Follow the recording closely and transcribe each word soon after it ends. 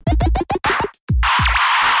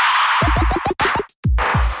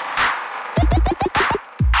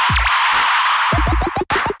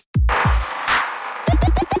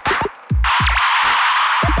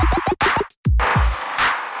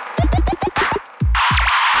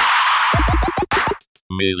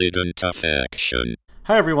Militant Affection.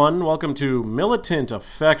 Hi everyone, welcome to Militant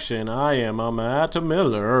Affection. I am Matt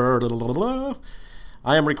Miller.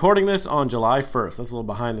 I am recording this on July 1st. That's a little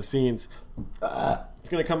behind the scenes. It's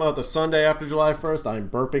going to come out the Sunday after July 1st.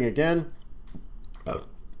 I'm burping again.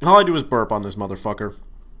 All I do is burp on this motherfucker.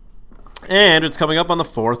 And it's coming up on the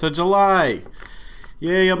 4th of July.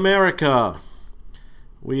 Yay, America.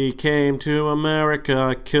 We came to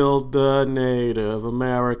America, killed the Native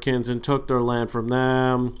Americans and took their land from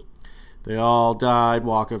them. They all died,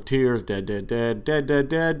 walk of tears, dead, dead, dead, dead, dead,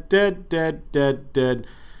 dead, dead, dead, dead, dead.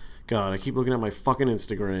 God, I keep looking at my fucking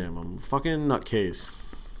Instagram. I'm a fucking nutcase.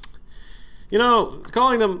 You know,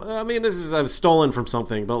 calling them, I've stolen from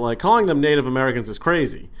something, but like calling them Native Americans is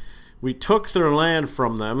crazy. We took their land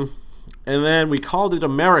from them, and then we called it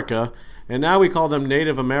America, and now we call them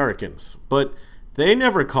Native Americans. But they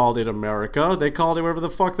never called it America. They called it whatever the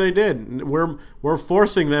fuck they did. We're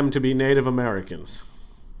forcing them to be Native Americans.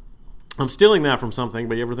 I'm stealing that from something,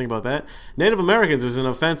 but you ever think about that? Native Americans is an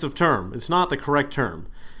offensive term. It's not the correct term.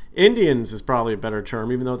 Indians is probably a better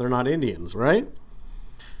term, even though they're not Indians, right?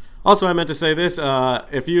 Also, I meant to say this.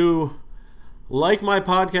 If you like my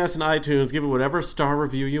podcast in iTunes, give it whatever star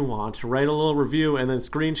review you want. Write a little review and then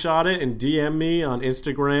screenshot it and DM me on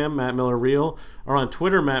Instagram, Matt Miller Real, or on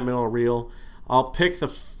Twitter, Matt Miller Real. I'll pick the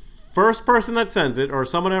first person that sends it, or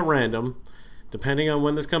someone at random, depending on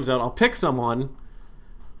when this comes out. I'll pick someone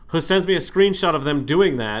who sends me a screenshot of them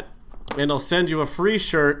doing that, and I'll send you a free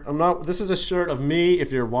shirt. This is a shirt of me,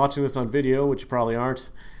 if you're watching this on video, which you probably aren't.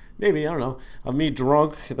 Maybe, I don't know, of me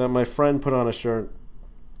drunk that my friend put on a shirt.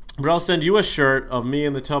 But I'll send you a shirt of me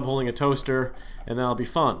in the tub holding a toaster, and that'll be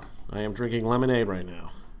fun. I am drinking lemonade right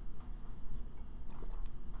now.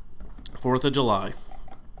 4th of July.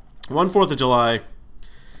 One 4th of July,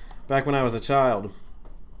 back when I was a child,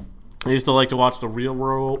 I used to like to watch the Real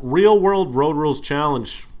World Road Rules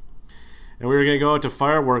Challenge. And we were going to go out to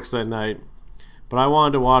fireworks that night. But I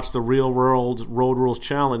wanted to watch the Real World Road Rules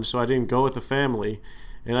Challenge, so I didn't go with the family.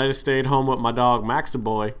 And I just stayed home with my dog, Max the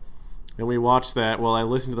Boy. And we watched that while I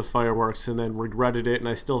listened to the fireworks and then regretted it. And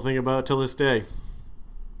I still think about it till this day.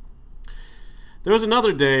 There was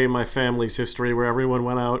another day in my family's history where everyone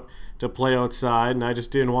went out to play outside, and I just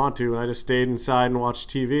didn't want to, and I just stayed inside and watched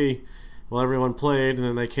TV while everyone played, and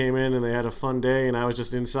then they came in and they had a fun day, and I was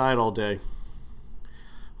just inside all day.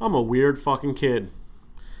 I'm a weird fucking kid.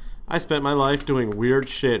 I spent my life doing weird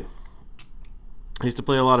shit. I used to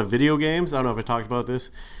play a lot of video games. I don't know if I talked about this.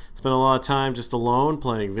 Spent a lot of time just alone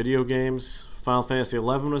playing video games. Final Fantasy XI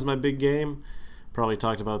was my big game. Probably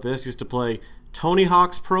talked about this. Used to play Tony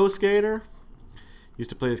Hawk's Pro Skater. Used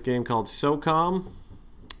to play this game called SOCOM.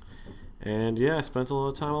 And yeah, I spent a lot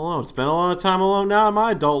of time alone. Spent a lot of time alone now in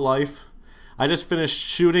my adult life. I just finished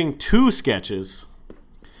shooting 2 sketches.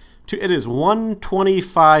 It is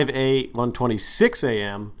 1:26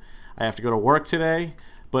 a.m. I have to go to work today,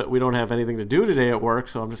 but we don't have anything to do today at work,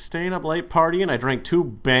 so I'm just staying up late partying. I drank 2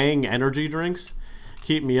 Bang energy drinks.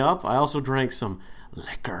 Keep me up. I also drank some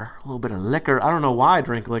liquor, a little bit of liquor. I don't know why I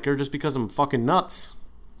drink liquor, just because I'm fucking nuts.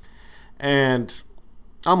 And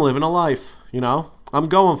I'm living a life, you know? I'm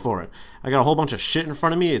going for it. I got a whole bunch of shit in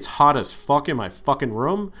front of me. It's hot as fuck in my fucking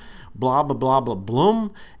room. Blah, blah, blah, blah,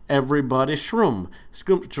 bloom. Everybody shroom.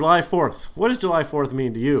 July 4th. What does July 4th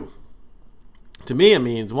mean to you? To me, it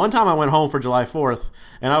means one time I went home for July 4th,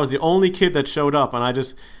 and I was the only kid that showed up, and I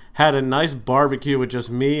just had a nice barbecue with just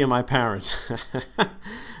me and my parents. And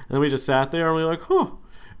then we just sat there, and we were like, huh.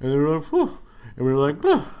 And they were like, huh. And we were like,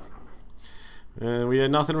 blah. And we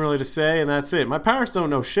had nothing really to say, and that's it. My parents don't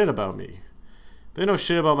know shit about me. They know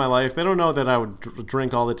shit about my life. They don't know that I would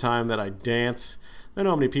drink all the time, that I dance. They know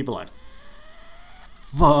how many people I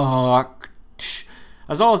fucked.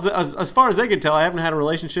 As far as they can tell, I haven't had a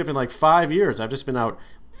relationship in like 5 years. I've just been out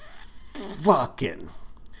fucking.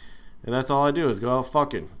 And that's all I do is go out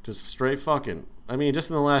fucking. Just straight fucking. I mean, just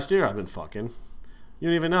in the last year I've been fucking. You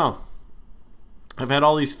don't even know. I've had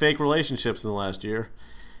all these fake relationships in the last year.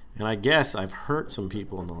 And I guess I've hurt some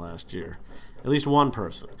people in the last year. At least one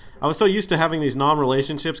person. I was so used to having these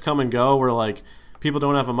non-relationships come and go where, like, people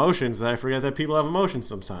don't have emotions that I forget that people have emotions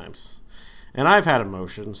sometimes. And I've had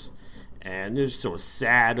emotions. And it's so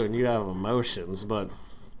sad when you have emotions, but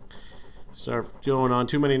start going on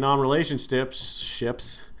too many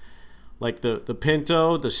ships, like the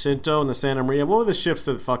Pinto, the Shinto, and the Santa Maria. What were the ships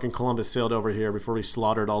that fucking Columbus sailed over here before he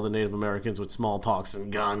slaughtered all the Native Americans with smallpox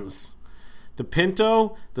and guns? The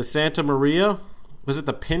Pinto, the Santa Maria. Was it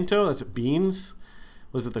the Pinto? That's beans.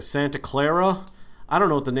 Was it the Santa Clara? I don't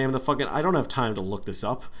know what the name of the fucking... I don't have time to look this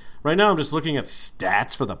up. Right now, I'm just looking at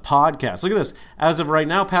stats for the podcast. Look at this. As of right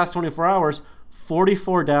now, past 24 hours,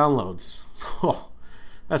 44 downloads.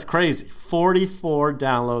 That's crazy. 44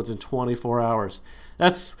 downloads in 24 hours.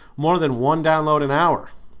 That's more than one download an hour.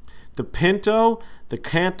 The Pinto, the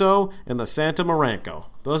Canto, and the Santa Maranco.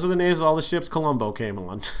 Those are the names of all the ships Columbo came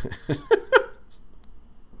on.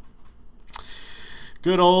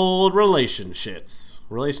 Good old relationships.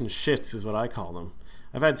 Relationships is what I call them.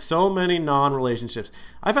 I've had so many non-relationships.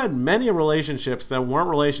 I've had many relationships that weren't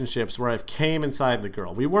relationships where I've came inside the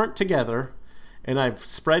girl. We weren't together, and I've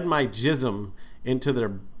spread my jism into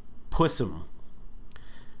their pussum,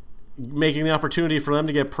 making the opportunity for them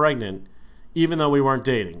to get pregnant, even though we weren't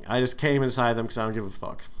dating. I just came inside them because I don't give a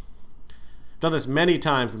fuck. I've done this many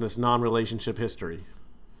times in this non-relationship history.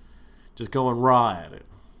 Just going raw at it.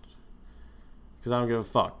 Because I don't give a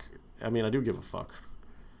fuck. I mean, I do give a fuck.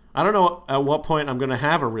 I don't know at what point I'm going to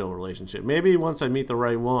have a real relationship. Maybe once I meet the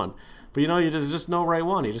right one. But there's just no right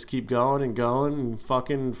one. You just keep going and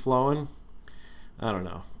fucking flowing. I don't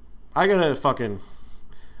know.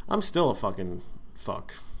 I'm still a fucking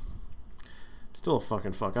fuck. Still a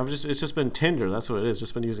fucking fuck. It's just been Tinder. That's what it is.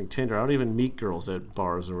 Just been using Tinder. I don't even meet girls at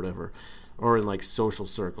bars or whatever, or in like social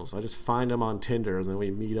circles. I just find them on Tinder, and then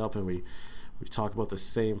we meet up and we talk about the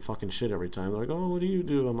same fucking shit every time. They're like, oh, what do you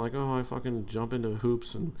do? I'm like, oh, I fucking jump into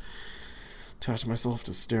hoops and attach myself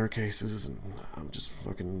to staircases, and I'm just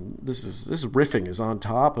fucking. This riffing is on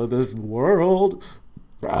top of this world.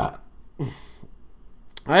 I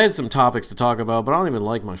had some topics to talk about, but I don't even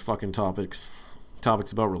like my fucking topics.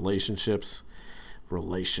 Topics about relationships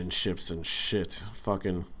and shit.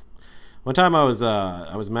 Fucking. One time I was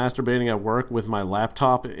masturbating at work with my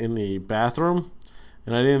laptop in the bathroom,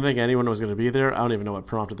 and I didn't think anyone was going to be there. I don't even know what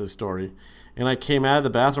prompted this story. And I came out of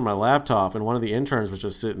the bathroom with my laptop, and one of the interns was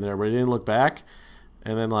just sitting there, but he didn't look back.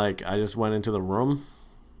 And then I just went into the room,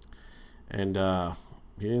 and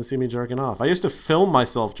he didn't see me jerking off. I used to film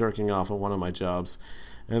myself jerking off at one of my jobs,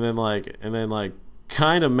 and then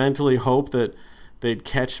kind of mentally hope that they'd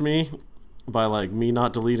catch me by me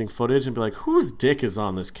not deleting footage and be like, whose dick is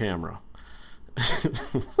on this camera?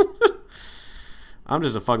 I'm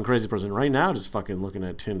just a fucking crazy person right now, just fucking looking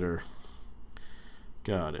at Tinder.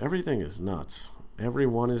 God, everything is nuts.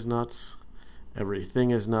 Everyone is nuts.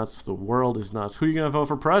 Everything is nuts. The world is nuts. Who are you going to vote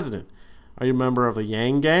for president? Are you a member of the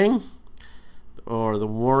Yang Gang? Or the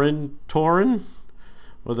Warren Torin?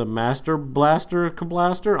 Or the Master Blaster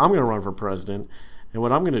Kablaster? I'm going to run for president. And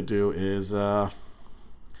what I'm going to do is,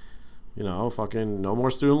 fucking no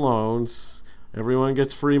more student loans. Everyone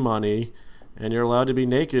gets free money. And you're allowed to be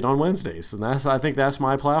naked on Wednesdays. And I think that's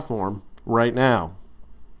my platform right now.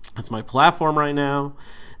 That's my platform right now.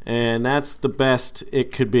 And that's the best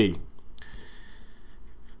it could be.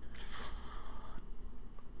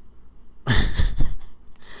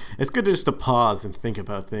 It's good just to pause and think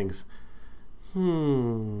about things.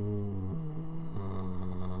 In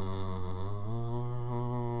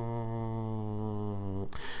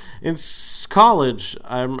college,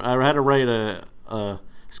 I had to write a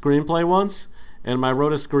screenplay once, and I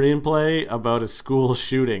wrote a screenplay about a school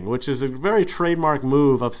shooting, which is a very trademark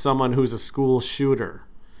move of someone who's a school shooter.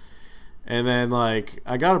 And then I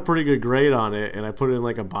got a pretty good grade on it, and I put it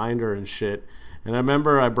in a binder and shit. And I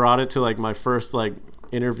remember I brought it to my first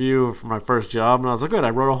interview for my first job, and I was like, good, I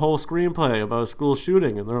wrote a whole screenplay about a school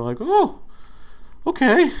shooting. And they're like, oh,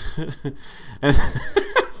 okay. And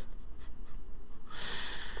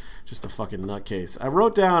just a fucking nutcase. I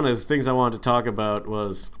wrote down as things I wanted to talk about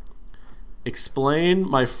was explain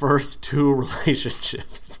my first 2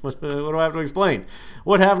 relationships. What do I have to explain?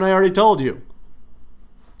 What haven't I already told you?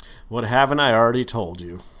 What haven't I already told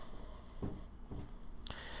you?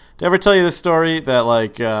 Did I ever tell you this story that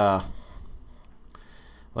it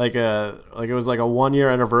was a 1-year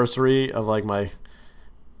anniversary of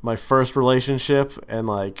my first relationship, and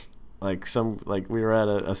we were at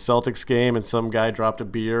a Celtics game, and some guy dropped a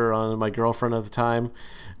beer on my girlfriend at the time,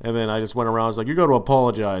 and then I just went around, I was like, you got to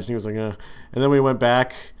apologize, and he was like, and then we went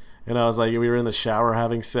back, and I was like, we were in the shower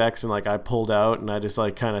having sex, and I pulled out, and I just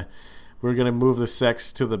we were going to move the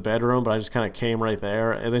sex to the bedroom, but I just kind of came right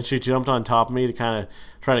there, and then she jumped on top of me to kind of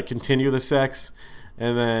try to continue the sex,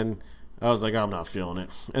 and then I was like, I'm not feeling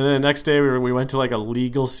it. And then the next day we went to a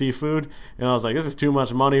legal seafood, and I was like, this is too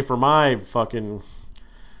much money for my fucking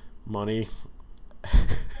money.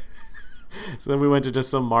 So then we went to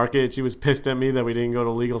just some market. She was pissed at me that we didn't go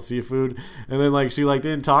to legal seafood, and then she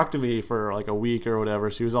didn't talk to me for a week or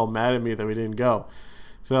whatever. She was all mad at me that we didn't go.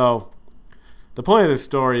 So the point of this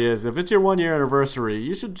story is, if it's your 1-year anniversary,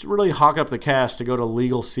 you should really hawk up the cash to go to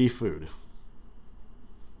legal seafood.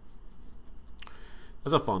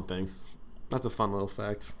 That's a fun thing. That's a fun little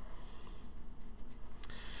fact.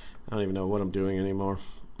 I don't even know what I'm doing anymore.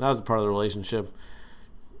 That was a part of the relationship.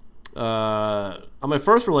 on my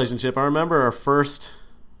first relationship, I remember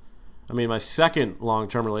my second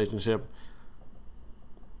long-term relationship.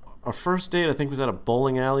 Our first date, I think, was at a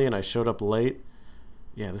bowling alley, and I showed up late.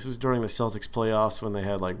 Yeah, this was during the Celtics playoffs when they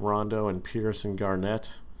had like Rondo and Pierce and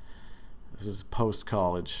Garnett. This was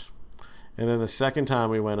post-college. And then the second time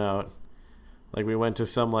we went out, like we went to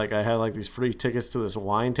some, like I had like these free tickets to this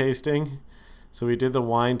wine tasting. So we did the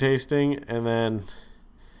wine tasting, and then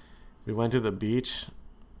we went to the beach.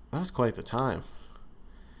 That was quite the time.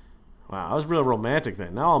 Wow, I was real romantic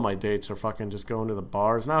then. Now all my dates are fucking just going to the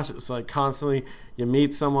bars. Now it's like constantly you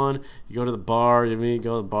meet someone, you go to the bar, go to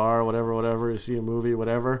the bar, whatever, you see a movie,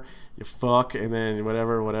 whatever, you fuck, and then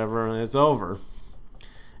whatever, and it's over.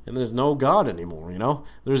 And there's no God anymore, you know?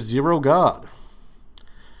 There's zero God.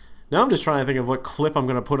 Now I'm just trying to think of what clip I'm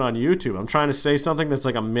going to put on YouTube. I'm trying to say something that's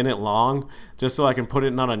like a minute long just so I can put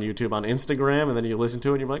it not on YouTube, on Instagram, and then you listen to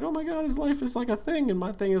it and you're like, oh my God, his life is like a thing and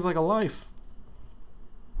my thing is like a life.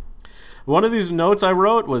 One of these notes I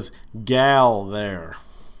wrote was gal there.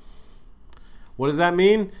 What does that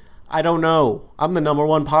mean? I don't know. I'm the number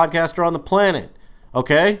one podcaster on the planet.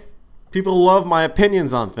 Okay? People love my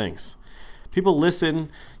opinions on things. People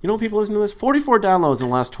listen. You know, people listen to this. 44 downloads in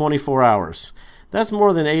the last 24 hours. That's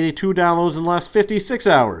more than 82 downloads in the last 56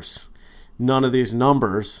 hours. None of these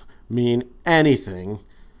numbers mean anything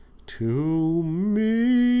to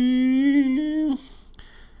me.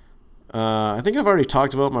 I think I've already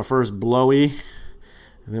talked about my first blowy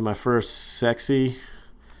and then my first sexy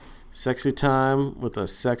time with a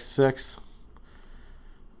sex.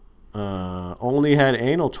 Only had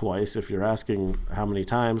anal twice, if you're asking how many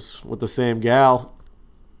times, with the same gal.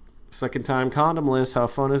 Second time condomless. How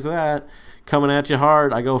fun is that? Coming at you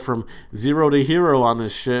hard. I go from 0 to hero on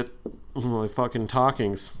this shit. My fucking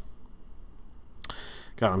talkings.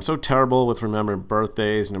 God, I'm so terrible with remembering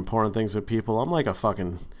birthdays and important things with people. I'm like a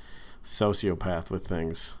fucking sociopath with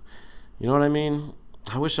things. You know what I mean?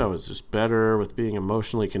 I wish I was just better with being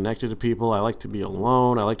emotionally connected to people. I like to be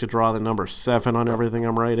alone. I like to draw the number 7 on everything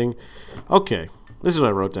I'm writing. Okay, this is what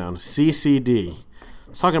I wrote down. CCD. I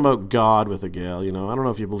was talking about God with a gal, you know. I don't know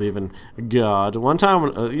if you believe in God. One time,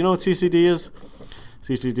 you know what CCD is?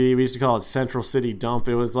 CCD, we used to call it Central City Dump.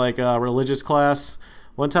 It was like a religious class.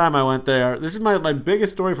 One time I went there. This is my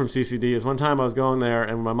biggest story from CCD is one time I was going there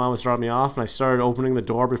and my mom was dropping me off and I started opening the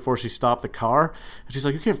door before she stopped the car. And she's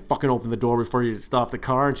like, you can't fucking open the door before you stop the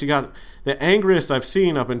car. And she got the angriest I've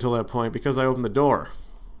seen up until that point because I opened the door.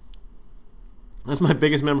 That's my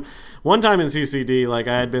biggest memory. One time in CCD, like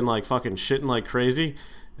I had been like fucking shitting like crazy.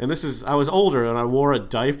 And I was older and I wore a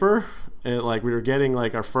diaper. And like we were getting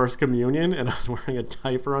like our first communion and I was wearing a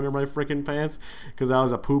diaper under my freaking pants because I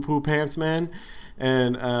was a poo-poo pants man.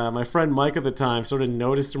 And my friend Mike at the time sort of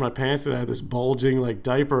noticed through my pants that I had this bulging like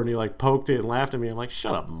diaper and he like poked it and laughed at me. I'm like,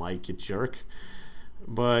 shut up, Mike, you jerk.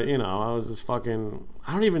 But, you know, I was just fucking,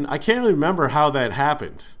 I can't even remember how that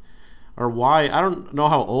happened or why. I don't know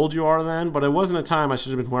how old you are then, but it wasn't a time I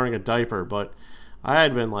should have been wearing a diaper. But I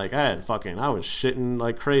was shitting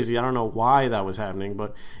like crazy. I don't know why that was happening,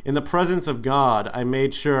 but in the presence of God, I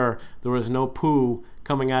made sure there was no poo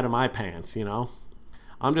coming out of my pants, you know?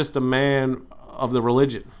 I'm just a man of the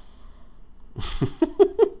religion.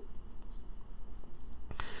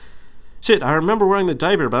 Shit, I remember wearing the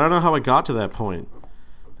diaper, but I don't know how I got to that point.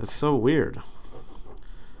 That's so weird.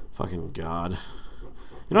 Fucking God.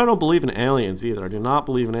 You know, I don't believe in aliens either. I do not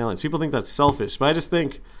believe in aliens. People think that's selfish, but I just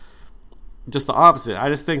think just the opposite. I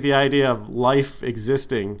just think the idea of life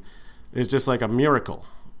existing is just like a miracle.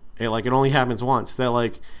 It only happens once. That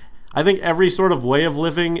like I think every sort of way of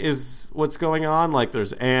living is what's going on. Like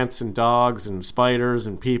there's ants and dogs and spiders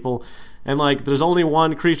and people. And like there's only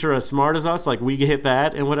one creature as smart as us. Like we hit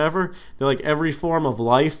that and whatever. That like every form of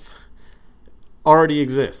life already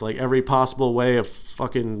exists. Like every possible way of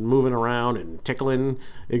fucking moving around and tickling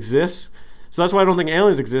exists. So that's why I don't think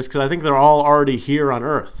aliens exist, because I think they're all already here on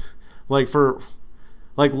Earth. Like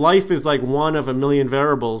life is like one of a million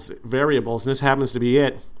variables, and this happens to be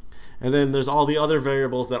it. And then there's all the other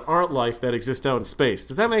variables that aren't life that exist out in space.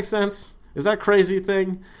 Does that make sense? Is that a crazy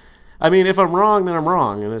thing? I mean, if I'm wrong, then I'm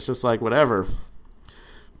wrong. And it's just like, whatever.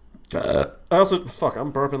 I'm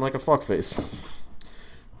burping like a fuckface.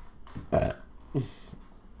 I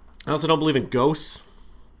also don't believe in ghosts.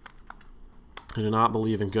 I do not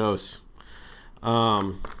believe in ghosts.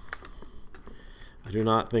 I do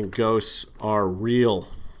not think ghosts are real.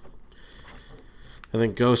 I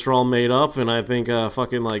think ghosts are all made up, and I think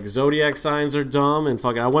fucking like zodiac signs are dumb, and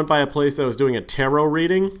fucking I went by a place that was doing a tarot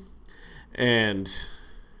reading, and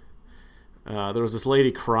there was this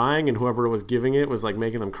lady crying, and whoever was giving it was like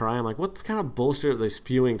making them cry. I'm like, what kind of bullshit are they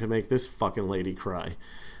spewing to make this fucking lady cry?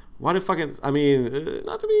 Why do fucking, I mean,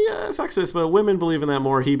 not to be sexist, but women believe in that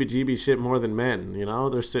more heebie-jeebie shit more than men, you know?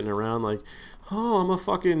 They're sitting around like, oh, I'm a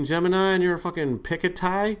fucking Gemini and you're a fucking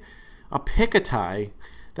Pickatie? A Pickatie?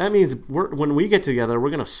 That means when we get together,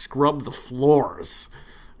 we're going to scrub the floors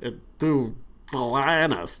and do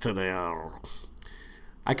bananas today.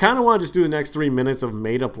 I kind of want to just do the next 3 minutes of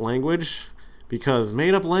made-up language, because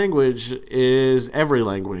made-up language is every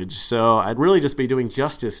language. So I'd really just be doing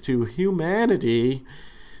justice to humanity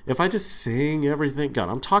if I just sing everything. God,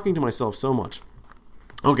 I'm talking to myself so much.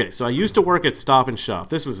 Okay, so I used to work at Stop and Shop.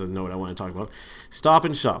 This was a note I want to talk about. Stop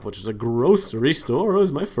and Shop, which is a grocery store,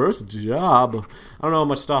 was my first job. I don't know how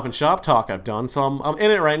much Stop and Shop talk I've done, so I'm in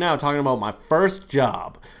it right now talking about my first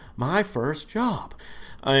job. My first job.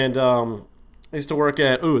 And I used to work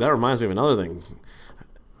at, that reminds me of another thing.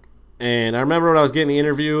 And I remember when I was getting the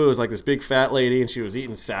interview, it was like this big fat lady, and she was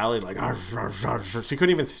eating salad, like, she couldn't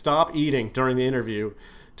even stop eating during the interview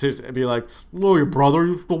to be like, oh, your brother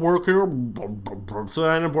used to work here? So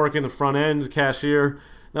I ended up working the front end, cashier.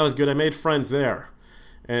 That was good. I made friends there.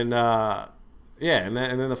 And, and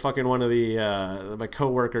then the fucking one of my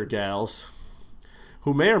coworker gals,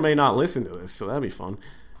 who may or may not listen to this, so that'd be fun,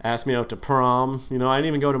 asked me out to prom. You know, I didn't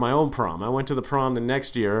even go to my own prom. I went to the prom the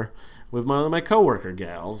next year with one of my coworker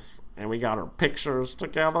gals, and we got our pictures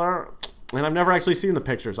together. And I've never actually seen the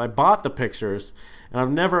pictures. I bought the pictures, and I've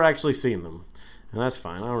never actually seen them. And that's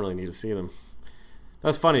fine. I don't really need to see them.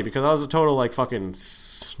 That's funny, because I was a total, like, fucking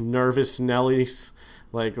nervous Nelly's,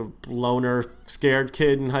 like, loner, scared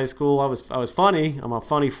kid in high school. I was funny. I'm a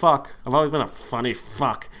funny fuck. I've always been a funny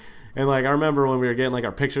fuck. And, like, I remember when we were getting, like,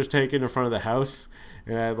 our pictures taken in front of the house,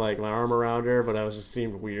 and I had, like, my arm around her, but I was just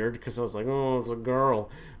seemed weird, because I was like, oh, it's a girl.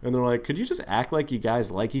 And they're like, could you just act like you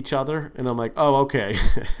guys like each other? And I'm like, oh, okay.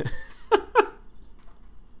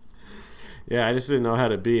 Yeah, I just didn't know how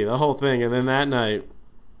to be. The whole thing. And then that night,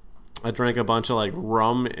 I drank a bunch of, like,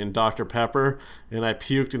 rum and Dr. Pepper, and I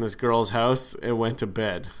puked in this girl's house and went to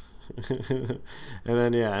bed. and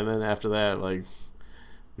then after that, like,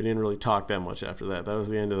 we didn't really talk that much after that. That was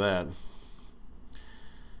the end of that.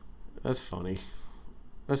 That's funny.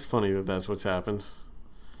 That's funny that that's what's happened.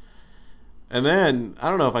 And then, I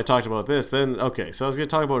don't know if I talked about this. Then, okay, so I was going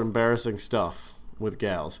to talk about embarrassing stuff with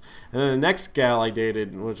gals. And then the next gal I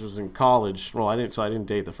dated, which was in college, well, I didn't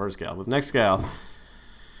date the first gal, but the next gal,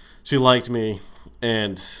 she liked me,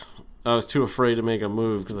 and I was too afraid to make a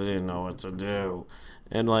move because I didn't know what to do.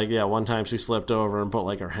 And, like, yeah, one time she slipped over and put,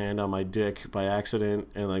 like, her hand on my dick by accident,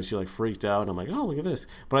 and, like, she, like, freaked out, and I'm like, oh, look at this.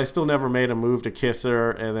 But I still never made a move to kiss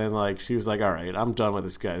her, and then, like, she was like, all right, I'm done with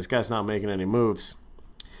this guy. This guy's not making any moves.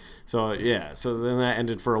 So, yeah, so then that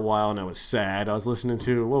ended for a while, and I was sad. I was listening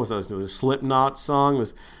to, what was I listening to? The Slipknot song,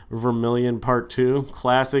 this Vermilion Part 2,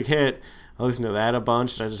 classic hit. I listened to that a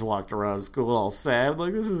bunch. I just walked around school all sad,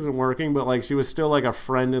 like, this isn't working. But, like, she was still, like, a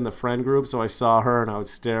friend in the friend group, so I saw her, and I would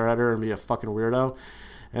stare at her and be a fucking weirdo.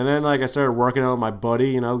 And then, like, I started working out with my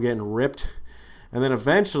buddy, you know, getting ripped. And then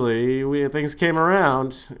eventually, things came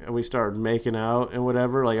around, and we started making out and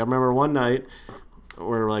whatever. Like, I remember one night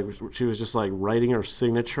where, like, she was just, like, writing her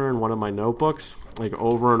signature in one of my notebooks, like,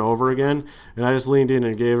 over and over again. And I just leaned in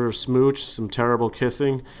and gave her a smooch, some terrible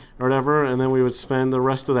kissing or whatever. And then we would spend the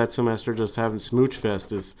rest of that semester just having smooch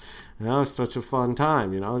fest. It's such a fun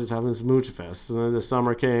time, you know, just having smooch fest. And then the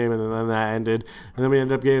summer came, and then that ended. And then we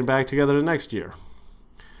ended up getting back together the next year.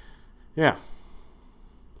 Yeah.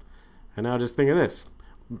 And now just think of this.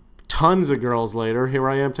 Tons of girls later, here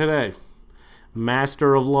I am today.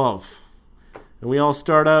 Master of love. And we all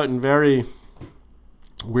start out in very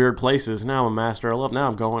weird places. Now I'm a master of love. Now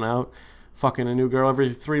I'm going out, fucking a new girl every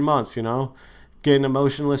 3 months, you know? Getting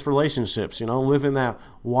emotionless relationships, you know? Living that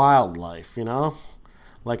wild life, you know?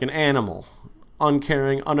 Like an animal.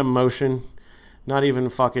 Uncaring, unemotion. Not even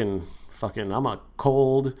fucking, I'm a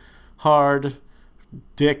cold, hard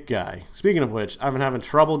dick guy. Speaking of which, I've been having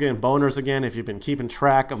trouble getting boners again. If you've been keeping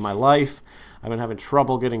track of my life, I've been having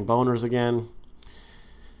trouble getting boners again.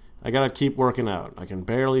 I gotta keep working out. I can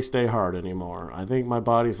barely stay hard anymore. I think my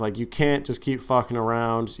body's like, you can't just keep fucking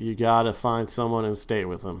around. You gotta find someone and stay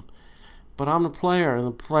with them. But I'm the player, and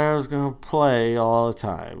the player's gonna play all the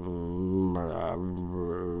time.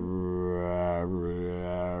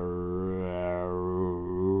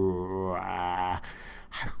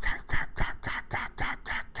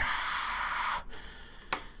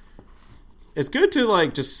 It's good to,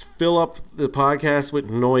 like, just fill up the podcast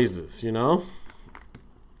with noises, you know?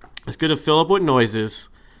 It's good to fill up with noises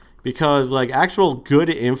because, like, actual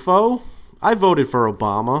good info. I voted for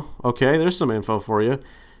Obama. Okay, there's some info for you.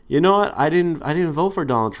 You know what? I didn't vote for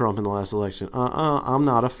Donald Trump in the last election. I'm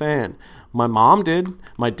not a fan. My mom did.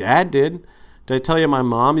 My dad did. Did I tell you my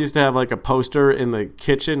mom used to have like a poster in the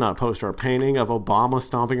kitchen, not a poster, a painting of Obama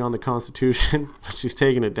stomping on the Constitution? But she's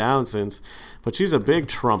taken it down since. But she's a big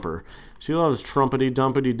Trumper. She loves trumpety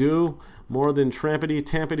dumpety doo more than trampety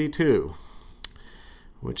tampety too,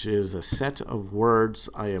 which is a set of words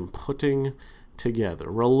I am putting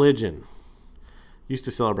together. Religion. Used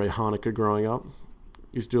to celebrate Hanukkah growing up.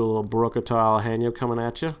 Used to do a little Baruch Atah Hanya coming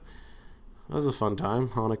at you. That was a fun time,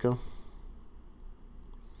 Hanukkah.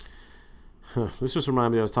 This just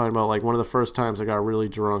reminded me, I was talking about like one of the first times I got really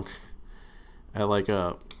drunk at like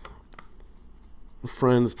a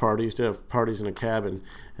friend's party. Used to have parties in a cabin,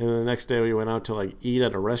 and then the next day we went out to like eat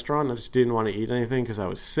at a restaurant. I just didn't want to eat anything because I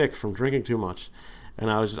was sick from drinking too much,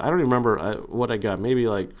 and I don't even remember what I got. Maybe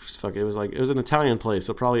like it was an Italian place,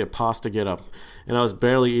 so probably a pasta get up, and I was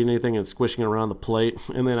barely eating anything and squishing around the plate,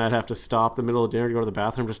 and then I'd have to stop the middle of dinner to go to the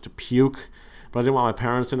bathroom just to puke. But I didn't want my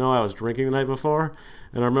parents to know I was drinking the night before.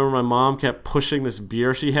 And I remember my mom kept pushing this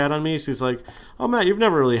beer she had on me. She's like, "Oh, Matt, you've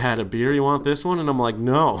never really had a beer. You want this one?" And I'm like,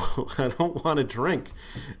 "No, I don't want to drink."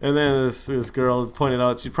 And then this girl pointed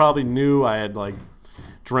out she probably knew I had like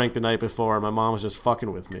drank the night before, and my mom was just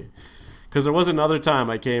fucking with me. Because there was another time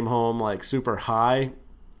I came home like super high,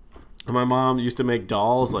 and my mom used to make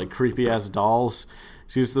dolls, like creepy ass dolls.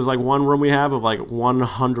 There's like one room we have of like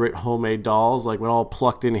 100 homemade dolls, like with all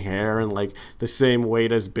plucked in hair and like the same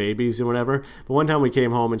weight as babies and whatever. But one time we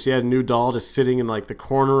came home and she had a new doll just sitting in like the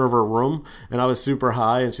corner of her room, and I was super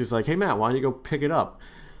high, and she's like, "Hey Matt, why don't you go pick it up?"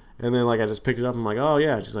 And then like I just picked it up and I'm like, "Oh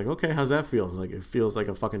yeah." She's like, "Okay, how's that feel?" I was like, "It feels like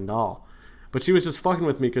a fucking doll." But she was just fucking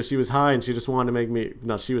with me because she was high, and she just wanted to make me...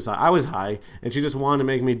 No, she was high. I was high, and she just wanted to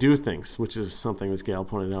make me do things, which is something this Gail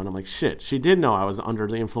pointed out. And I'm like, shit, she did know I was under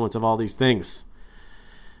the influence of all these things.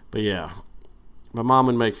 But yeah, my mom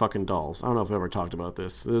would make fucking dolls. I don't know if I ever talked about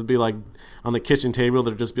this. It would be like on the kitchen table,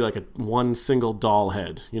 there'd just be like one single doll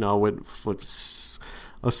head, you know, with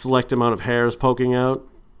a select amount of hairs poking out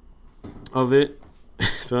of it.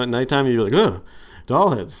 So at nighttime, you'd be like, ugh, doll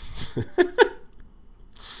heads.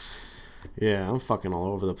 Yeah, I'm fucking all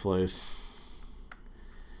over the place.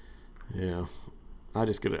 Yeah, I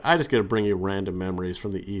just gotta bring you random memories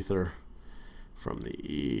from the ether. From the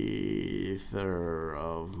ether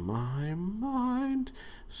of my mind,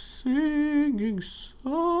 singing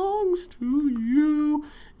songs to you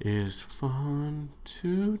is fun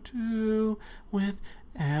to do with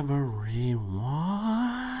everyone.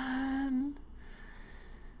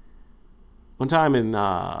 One time in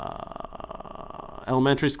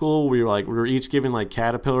elementary school, we were each given like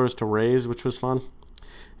caterpillars to raise, which was fun.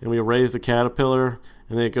 And we raised the caterpillar,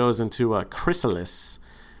 and then it goes into a chrysalis.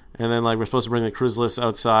 And then, like, we're supposed to bring the chrysalis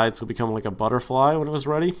outside so it become like a butterfly when it was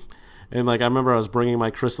ready. And, like, I remember I was bringing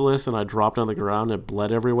my chrysalis and I dropped it on the ground and it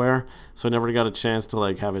bled everywhere. So I never got a chance to,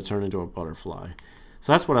 like, have it turn into a butterfly.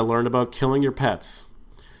 So that's what I learned about killing your pets.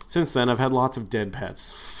 Since then, I've had lots of dead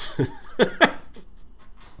pets.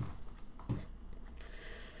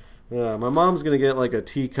 Yeah, my mom's going to get, like, a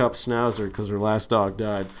teacup schnauzer because her last dog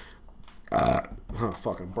died. Oh,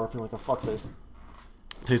 fuck, I'm barking like a fuckface.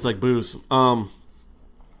 Tastes like booze.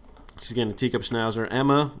 She's getting a teacup schnauzer.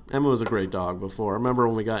 Emma was a great dog before. I remember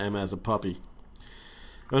when we got Emma as a puppy.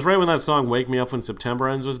 It was right when that song "Wake Me Up When September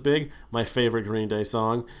Ends" was big. My favorite Green Day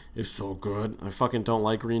song. It's so good. I fucking don't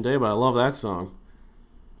like Green Day, but I love that song.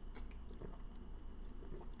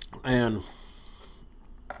 And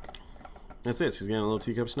that's it. She's getting a little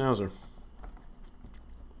teacup schnauzer.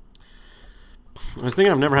 I was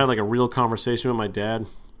thinking I've never had like a real conversation with my dad.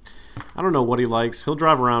 I don't know what he likes. He'll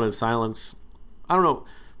drive around in silence. I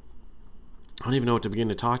don't even know what to begin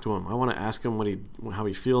to talk to him. I want to ask him how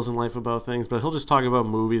he feels in life about things, but he'll just talk about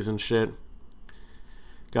movies and shit.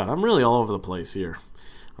 God, I'm really all over the place here.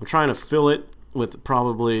 I'm trying to fill it with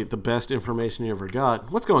probably the best information you ever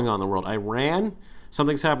got. What's going on in the world? Iran?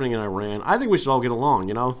 Something's happening in Iran. I think we should all get along,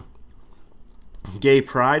 you know? Gay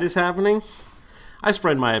pride is happening. I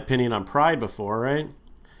spread my opinion on pride before, right?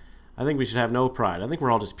 I think we should have no pride. I think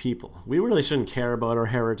we're all just people. We really shouldn't care about our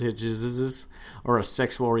heritages or our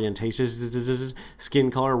sexual orientations, skin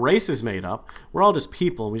color. Race is made up. We're all just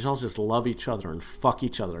people, and we should all just love each other and fuck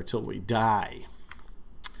each other until we die.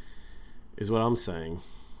 Is what I'm saying.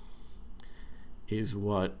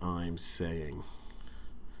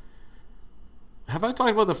 Have I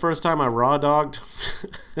talked about the first time I raw dogged?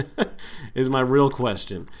 Is my real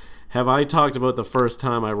question. Have I talked about the first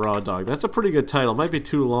time I raw dogged? That's a pretty good title. Might be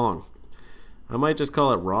too long. I might just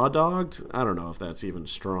call it raw dogged. I don't know if that's even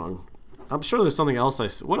strong. I'm sure there's something else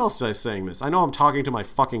what else is I saying this? I know I'm talking to my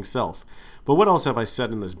fucking self, but what else have I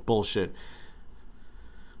said in this bullshit?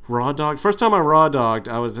 Raw dogged? First time I raw dogged,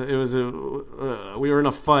 we were in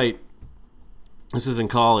a fight, This was in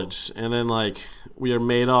college, and then like we were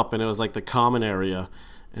made up, and it was like the common area,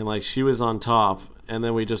 and like she was on top, and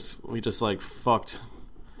then we just like fucked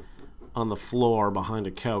on the floor behind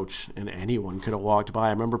a couch, and anyone could have walked by.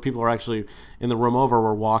 I remember people were actually in the room over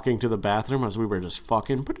were walking to the bathroom as we were just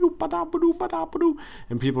fucking,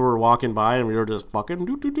 and people were walking by, and we were just fucking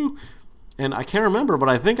do. And I can't remember, but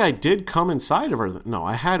I think I did come inside of her. No,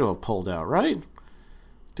 I had to have pulled out, right?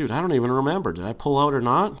 Dude, I don't even remember. Did I pull out or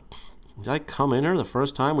not? Did I come in her the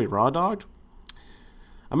first time we raw dogged?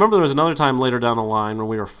 I remember there was another time later down the line when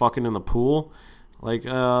we were fucking in the pool, like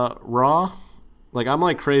raw. Like I'm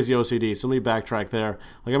like crazy OCD, so let me backtrack there.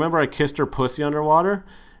 Like I remember I kissed her pussy underwater,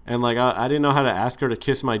 and like I didn't know how to ask her to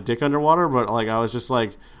kiss my dick underwater, but like I was just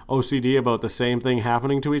like OCD about the same thing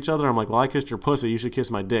happening to each other. I'm like, well, I kissed your pussy, you should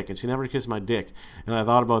kiss my dick, and she never kissed my dick, and I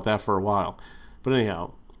thought about that for a while. But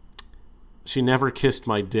anyhow, she never kissed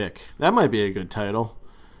my dick. That might be a good title.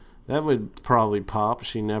 That would probably pop.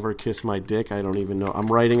 She never kissed my dick. I don't even know. I'm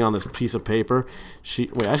writing on this piece of paper.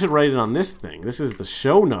 I should write it on this thing. This is the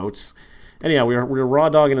show notes. Anyhow, we were raw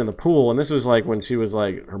dogging in the pool, and this was like when she was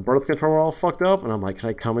like, her birth control all fucked up, and I'm like, can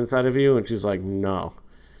I come inside of you? And she's like, no.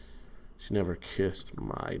 She never kissed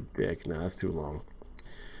my dick. Nah, that's too long.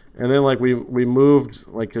 And then like we moved,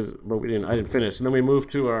 like, but I didn't finish. And then we moved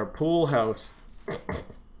to our pool house.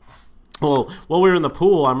 Well, while we were in the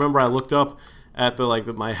pool, I remember I looked up at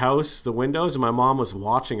my house, the windows, and my mom was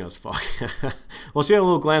watching us fuck. Well, she had a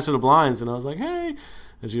little glance at the blinds, and I was like, hey.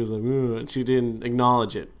 And she was like, ooh, and she didn't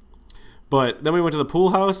acknowledge it. But then we went to the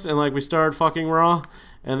pool house, and like we started fucking raw,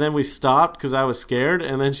 and then we stopped because I was scared,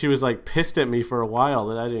 and then she was like pissed at me for a while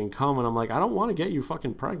that I didn't come, and I'm like, I don't want to get you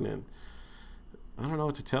fucking pregnant. I don't know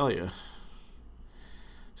what to tell you.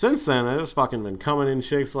 Since then, I just fucking been coming in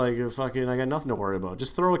chicks like fucking, I got nothing to worry about.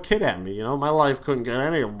 Just throw a kid at me, you know? My life couldn't get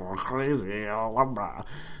any more crazy.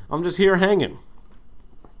 I'm just here hanging.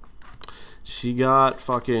 She got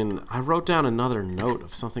fucking, I wrote down another note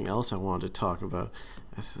of something else I wanted to talk about.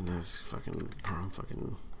 SNS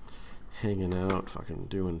fucking hanging out, fucking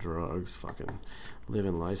doing drugs, fucking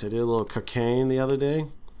living life. I did a little cocaine the other day.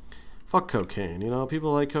 Fuck cocaine, you know?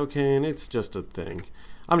 People like cocaine. It's just a thing.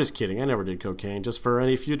 I'm just kidding. I never did cocaine, just for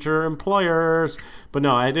any future employers. But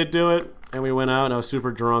no, I did do it, and we went out, and I was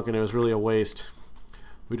super drunk, and it was really a waste.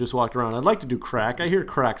 We just walked around. I'd like to do crack. I hear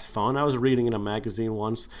crack's fun. I was reading in a magazine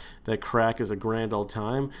once that crack is a grand old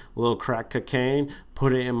time. A little crack cocaine,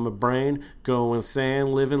 put it in my brain, go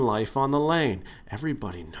insane, living life on the lane.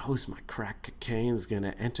 Everybody knows my crack cocaine's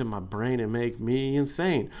gonna enter my brain and make me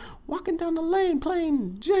insane. Walking down the lane,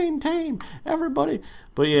 playing Jane Tame. Everybody.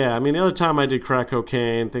 But yeah, I mean, the other time I did crack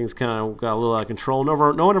cocaine, things kind of got a little out of control. No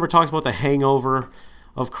one ever talks about the hangover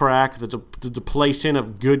of crack, the depletion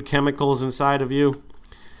of good chemicals inside of you.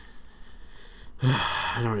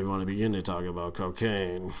 I don't even want to begin to talk about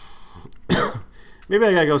cocaine. Maybe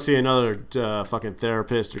I gotta go see another fucking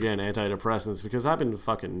therapist or get antidepressants because I've been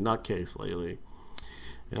fucking nutcase lately.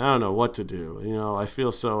 And I don't know what to do. You know, I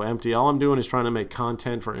feel so empty. All I'm doing is trying to make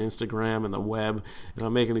content for Instagram and the web. And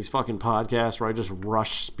I'm making these fucking podcasts where I just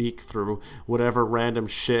rush speak through whatever random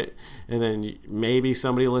shit. And then maybe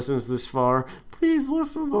somebody listens this far. Please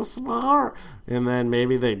listen this far. And then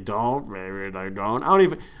maybe they don't. Maybe they don't.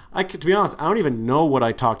 To be honest, I don't even know what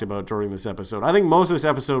I talked about during this episode. I think most of this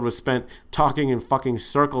episode was spent talking in fucking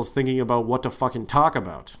circles thinking about what to fucking talk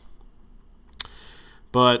about.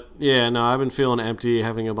 But, yeah, no, I've been feeling empty,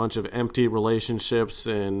 having a bunch of empty relationships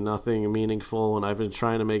and nothing meaningful, and I've been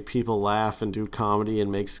trying to make people laugh and do comedy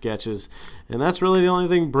and make sketches, and that's really the only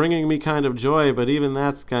thing bringing me kind of joy, but even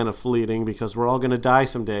that's kind of fleeting because we're all going to die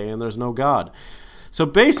someday and there's no God. So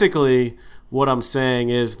basically, what I'm saying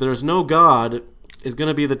is there's no God is going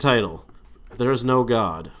to be the title. There's no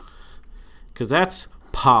God. Because that's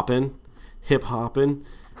poppin', hip-hoppin',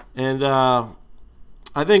 and I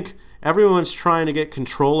think everyone's trying to get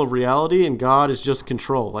control of reality, and God is just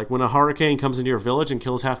control. Like when a hurricane comes into your village and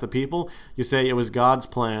kills half the people, you say it was God's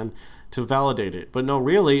plan to validate it. But no,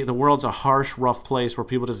 really, the world's a harsh, rough place where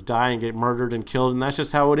people just die and get murdered and killed, and that's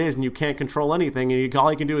just how it is, and you can't control anything, and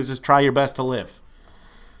all you can do is just try your best to live.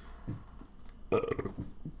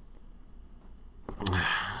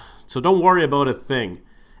 So don't worry about a thing.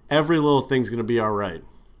 Every little thing's going to be all right.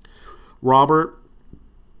 Robert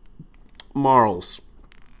Marles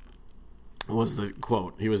was the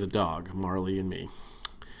quote. He was a dog, Marley and me.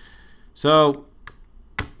 So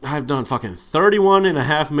I've done fucking 31 and a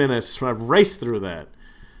half minutes. So I've raced through that.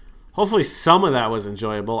 Hopefully some of that was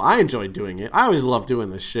enjoyable. I enjoyed doing it. I always love doing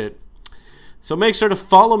this shit. So make sure to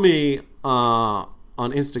follow me on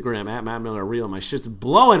Instagram at Matt Miller Real. My shit's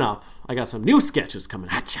blowing up. I got some new sketches coming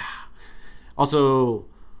at ya. Also,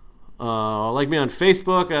 Like me on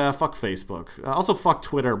Facebook. Fuck Facebook. Also fuck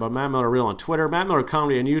Twitter, but Matt Miller Real on Twitter. Matt Miller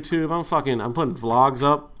Comedy on YouTube. I'm putting vlogs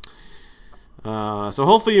up. So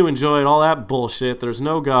hopefully you enjoyed all that bullshit. There's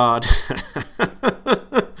no God.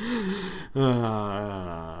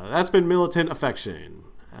 That's been Militant Affection.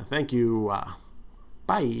 Thank you.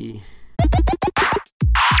 Bye.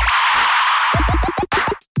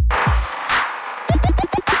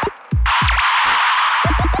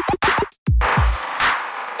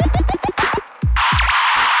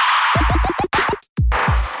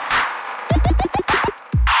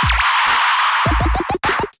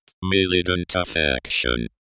 Militant Affection.